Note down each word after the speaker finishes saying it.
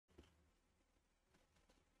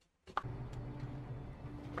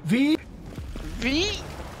V? V?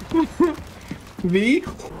 V?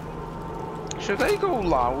 Should I go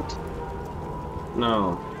loud?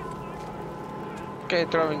 No. Okay,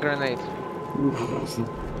 throwing grenade.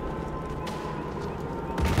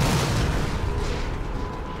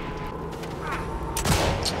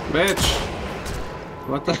 Bitch!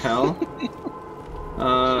 What the hell?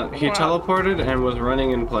 He teleported and was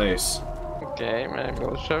running in place. Okay, maybe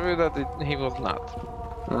I'll show you that he was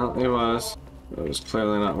not. Well, he was. It was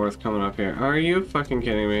clearly not worth coming up here. Are you fucking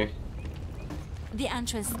kidding me? The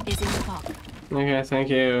entrance is in the park. Okay, thank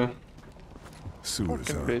you. Fucking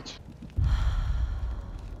bitch.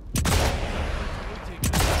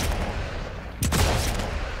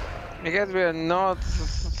 I guess we are not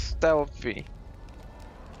stealthy.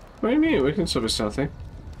 What do you mean? We can still be stealthy.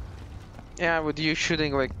 Yeah, with you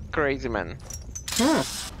shooting like crazy man. Huh.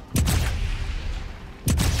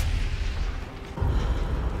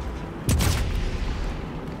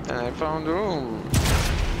 And I found a room.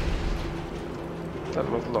 That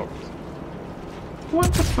was locked.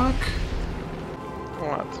 What the fuck?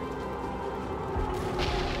 What?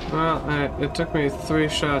 Well, it took me 3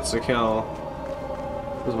 shots to kill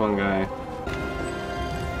this one guy.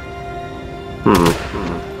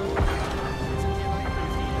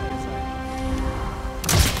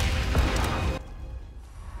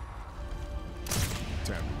 Time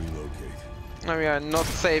to relocate. No, we are not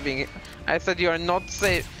saving it. I said you are not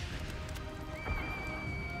safe.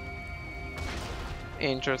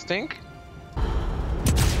 Interesting.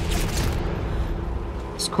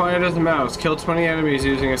 As quiet as a mouse. Kill 20 enemies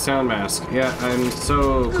using a sound mask. Yeah, I'm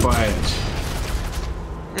so quiet.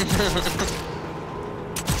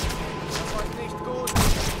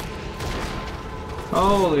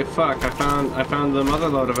 Holy fuck! I found the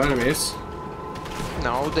motherload of enemies.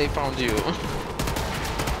 No, they found you.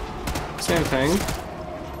 Same thing.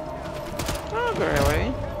 Not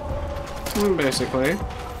really. Basically.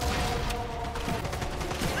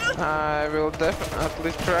 I will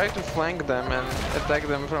definitely try to flank them and attack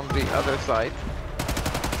them from the other side.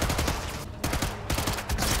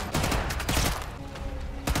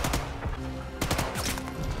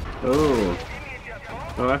 Ooh.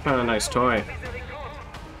 Oh, I found a nice toy.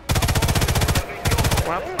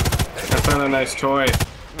 What? I found a nice toy.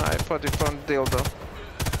 I thought you found dildo.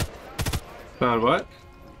 Found what?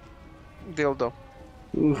 Dildo.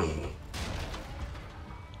 Ooh.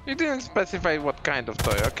 You didn't specify what kind of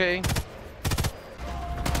toy, okay?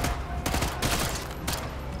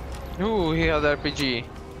 Ooh, he had RPG.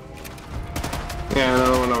 Yeah,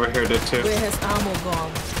 another one over here did too. Where has ammo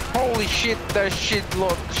gone? Holy shit, there's shit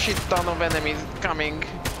ton of enemies coming.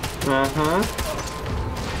 Uh-huh.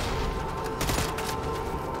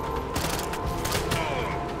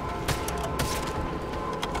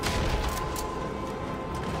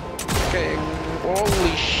 Okay,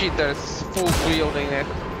 holy shit, there's full building it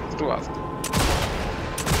to us.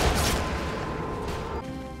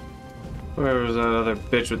 Where was that other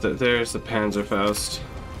bitch with it? There's the Panzerfaust.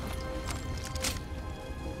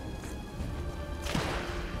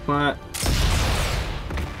 What?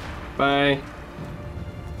 Bye.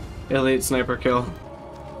 Elite sniper kill.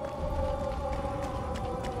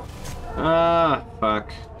 Ah,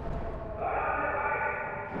 fuck.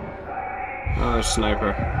 Oh,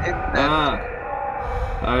 sniper. Ah!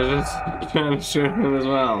 I was just trying to shoot him as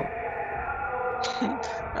well.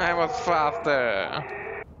 I was faster.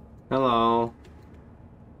 Hello.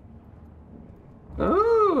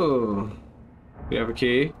 Oh! You have a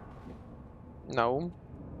key? No.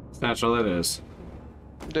 It's natural it is.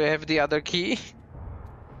 Do you have the other key?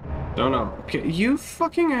 Don't know. Okay, you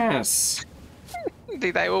fucking ass!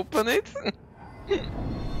 Did I open it?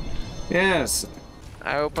 Yes.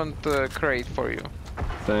 I opened the crate for you.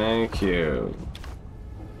 Thank you.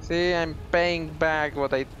 See, I'm paying back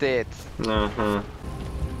what I did. Uh-huh.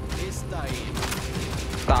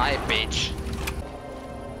 Die, bitch.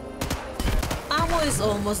 Ammo is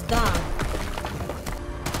almost done.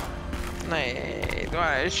 Hey,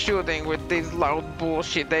 why are you shooting with this loud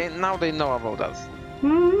bullshit? Now they know about us.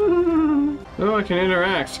 Oh, I can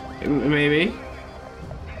interact. Maybe.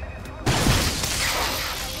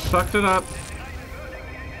 Fucked it up.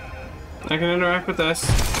 I can interact with this.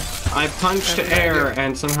 I punched air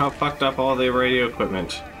and somehow fucked up all the radio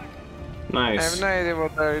equipment. Nice. I have no idea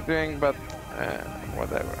what they're doing, but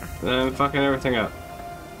whatever. Then I'm fucking everything up.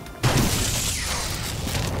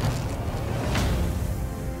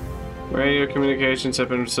 Radio communications have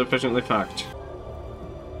been sufficiently fucked.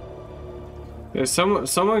 There's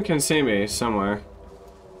someone can see me somewhere.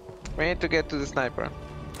 We need to get to the sniper.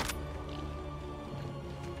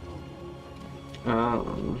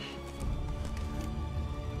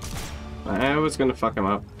 I was gonna fuck him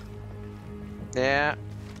up. Yeah,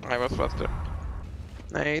 I was faster.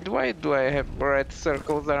 Hey, why do I have red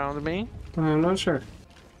circles around me? I'm not sure.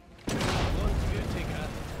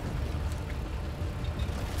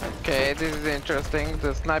 Okay, this is interesting.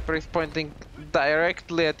 The sniper is pointing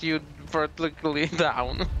directly at you, vertically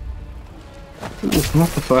down. What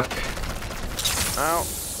the fuck? Oh,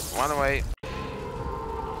 one away.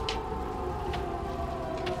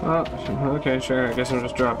 Oh, okay, sure. I guess I'm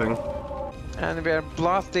just dropping. And we are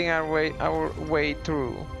blasting our way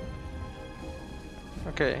through.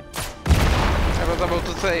 Okay. I was about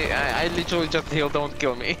to say, I literally just heal, don't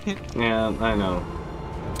kill me. Yeah, I know.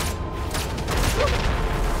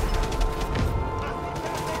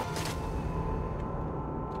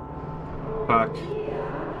 Fuck.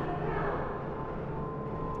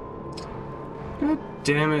 God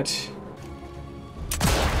damn it.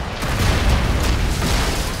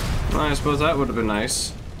 Well, I suppose that would have been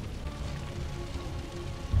nice.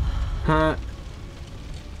 Huh.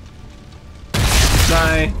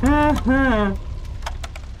 Die.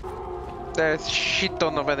 There's shit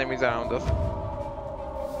ton of enemies around us.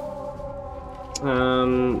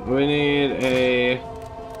 We need a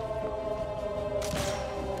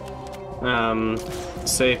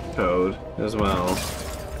safe code as well.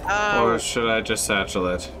 Or should I just satchel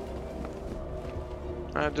it?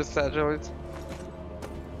 I just satchel it.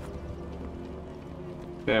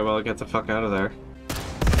 Okay, well, get the fuck out of there.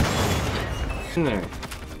 In there.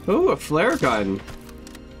 Ooh, a flare gun.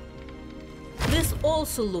 This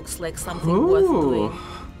also looks like something worth doing.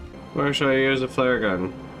 Where should I use a flare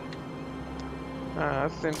gun?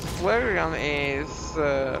 Since flare gun is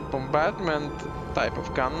bombardment type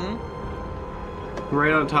of gun.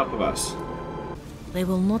 Right on top of us. They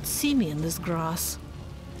will not see me in this grass.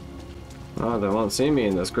 Oh, they won't see me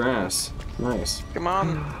in this grass. Nice. Come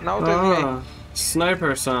on, notice me.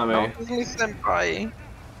 Sniper saw me. Notice me, senpai.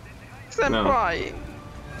 Senpai.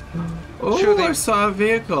 Oh, Shoot him. I saw a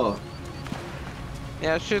vehicle.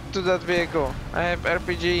 Yeah, shoot to that vehicle. I have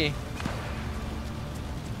RPG.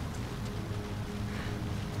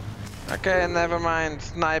 Okay, never mind.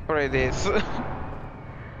 Sniper it is.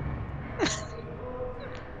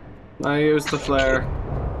 I used the flare.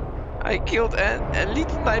 I killed an elite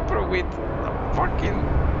sniper with a fucking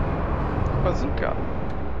bazooka.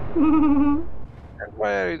 And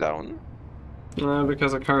why are you down?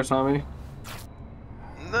 Because a car saw me.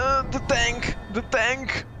 No, the tank! The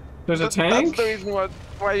tank! There's a tank? That's the reason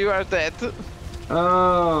why you are dead.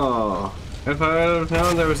 Oh. If I would have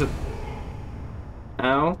known there was a...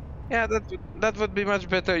 Ow. Yeah, that would be much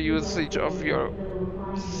better usage of your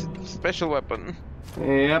special weapon.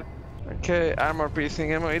 Yep. Okay, armor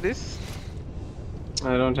piercing ammo it is.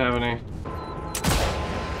 I don't have any.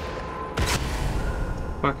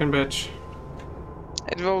 Fucking bitch.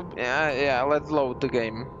 It will... yeah, let's load the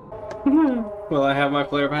game. Will I have my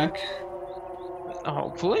flare back?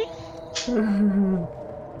 Hopefully.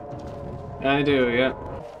 I do, yeah.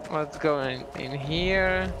 Let's go in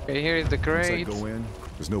here. Okay, here is the Once I crate. go in,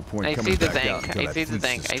 there's no point I coming see the back out tank. until I that see the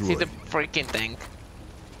fleet's tank. I see the destroyed. freaking tank.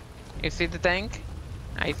 You see the tank?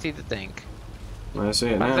 I see the tank. I see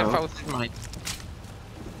it But the now. faust is mine.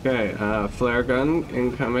 Okay, flare gun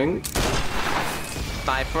incoming.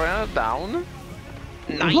 Sniper down.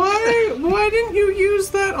 Nice. Why didn't you use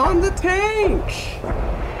that on the tank?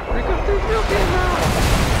 Because this will be enough.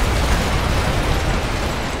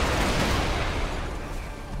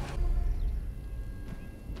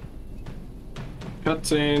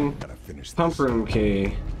 Cutscene. Gotta finish this. Pump room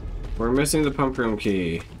key. We're missing the pump room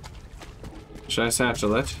key. Should I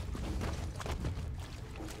satchel it?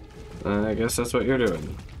 I guess that's what you're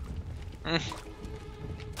doing.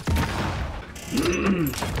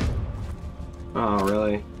 Oh,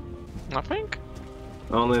 really? Nothing?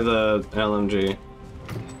 Only the LMG.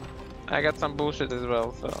 I got some bullshit as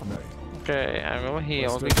well, so. Night. Okay, I will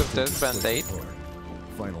heal Let's because start there's the band-aid. first part.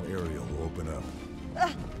 Final area will open up.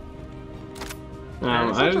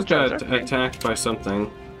 I just got attacked by something.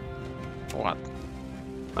 What?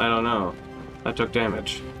 I don't know. I took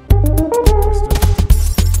damage. Let's start the second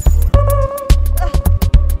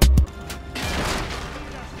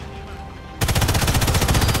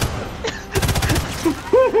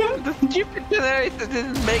part. The stupid generator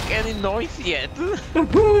didn't make any noise yet.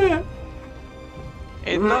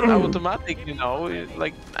 It's not automatic, you know.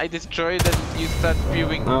 Like, I destroyed and you start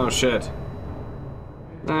viewing. Oh shit.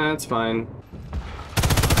 That's fine.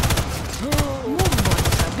 Move,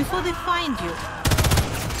 monster, before they find you.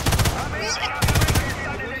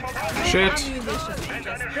 Shit. Ammunition is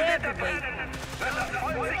just there to wait.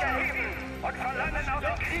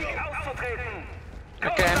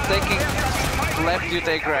 Okay, I'm taking left, you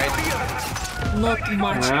take right. Not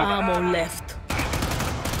much Yeah. ammo left.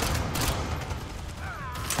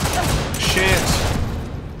 Shit!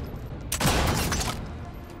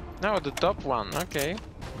 No, the top one, okay.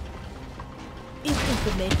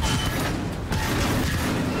 Information.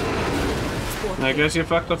 I guess you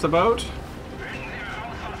fucked up the boat?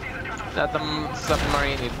 That the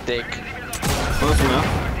submarine is dick. Close enough.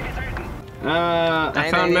 I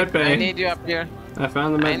found med bay. I need you up here. I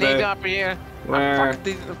found the I med need you bay. up here. Where? Fuck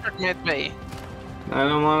this fuck med bay. I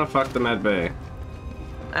don't want to fuck the med bay.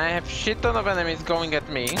 I have shit ton of enemies going at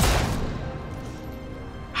me.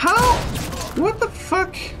 How? What the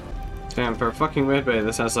fuck? Damn, for a fucking med bay,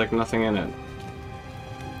 this has like nothing in it.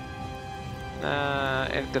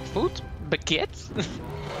 It's got food? Baguettes?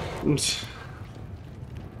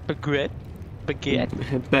 Baguette? Baguette?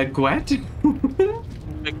 Baguette?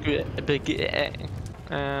 Baguette.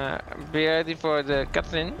 Be ready for the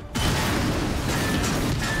cutscene.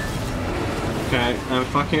 Okay, I'm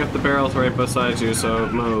fucking up the barrels right beside you, so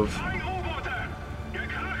move.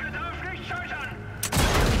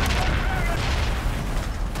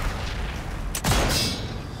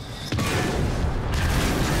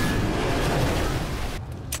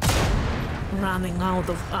 Running out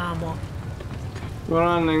of ammo.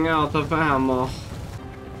 Running out of ammo.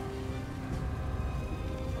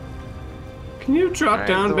 Can you drop Alright,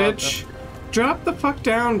 down, so bitch? Drop the fuck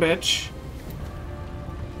down, bitch.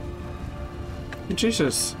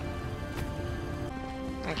 Jesus.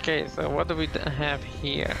 Okay, so what do we have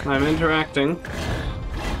here? I'm interacting.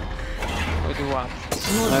 With what?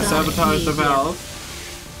 Not I done sabotaged the here valve.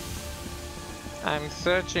 I'm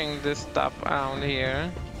searching this stuff around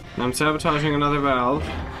here. I'm sabotaging another valve.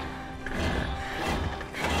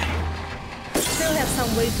 yet. Still have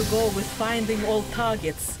some way to go with finding all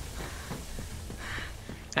targets.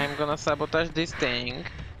 I'm gonna sabotage this thing.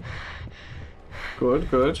 Good,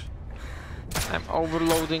 good. I'm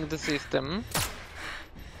overloading the system.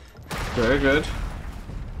 Very good.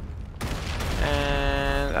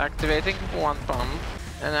 And activating one pump.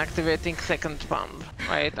 And activating second pump.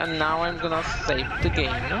 Right, and now I'm gonna save the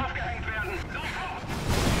game.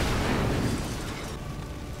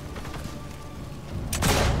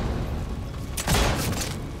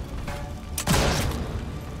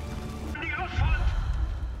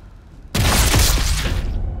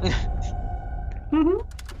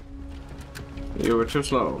 You were too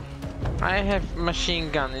slow. I have machine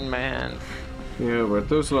gun in my hand. You were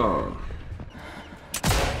too slow.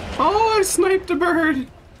 Oh, I sniped a bird!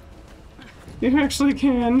 You actually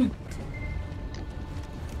can.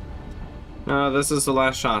 This is the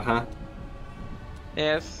last shot, huh?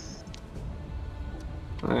 Yes,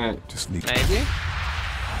 Alright. Just need maybe.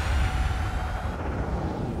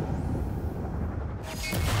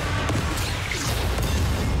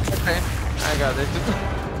 Okay, I got it.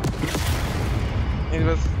 It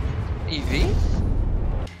was easy.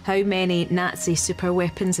 How many Nazi super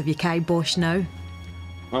weapons have you kiboshed now?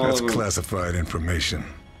 All That's of them. classified information.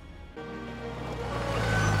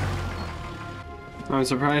 I'm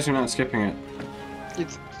surprised you're not skipping it.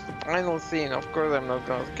 It's the final scene, of course I'm not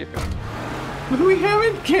gonna skip it. But we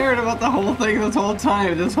haven't cared about the whole thing this whole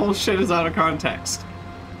time. This whole shit is out of context.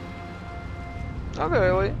 Not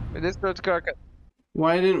really, it is good carcass.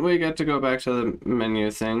 Why didn't we get to go back to the menu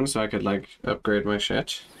thing so I could, like, upgrade my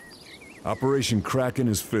shit? Operation Kraken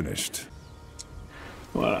is finished.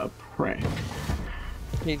 What a prank.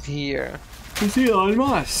 He's here. It's Elon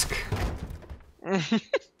Musk.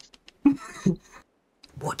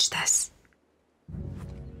 Watch this.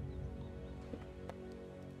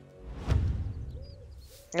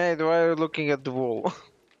 Hey, why are you looking at the wall?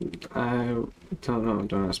 I don't know,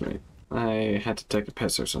 don't ask me. I had to take a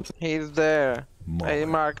piss or something. He's there. I Moller,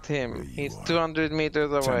 marked there him. you He's are. 200 meters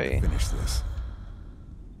Time to away. finish this.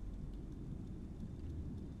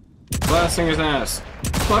 Blasting his ass.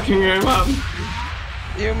 Fucking him up.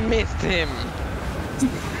 You missed him.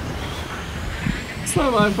 It's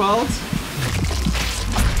not my fault.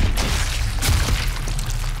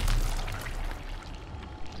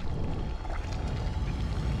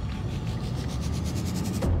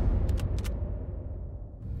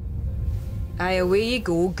 Aye, away you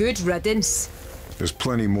go. Good riddance. There's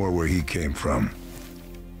plenty more where he came from.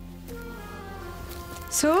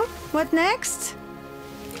 So, what next?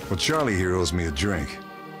 Well, Charlie here owes me a drink.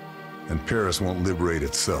 And Paris won't liberate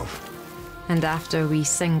itself. And after we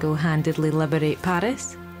single-handedly liberate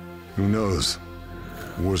Paris? Who knows?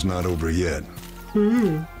 War's not over yet.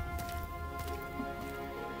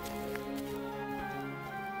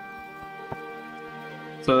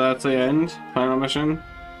 So that's the end? Final mission?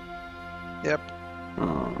 Yep.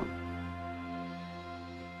 Oh.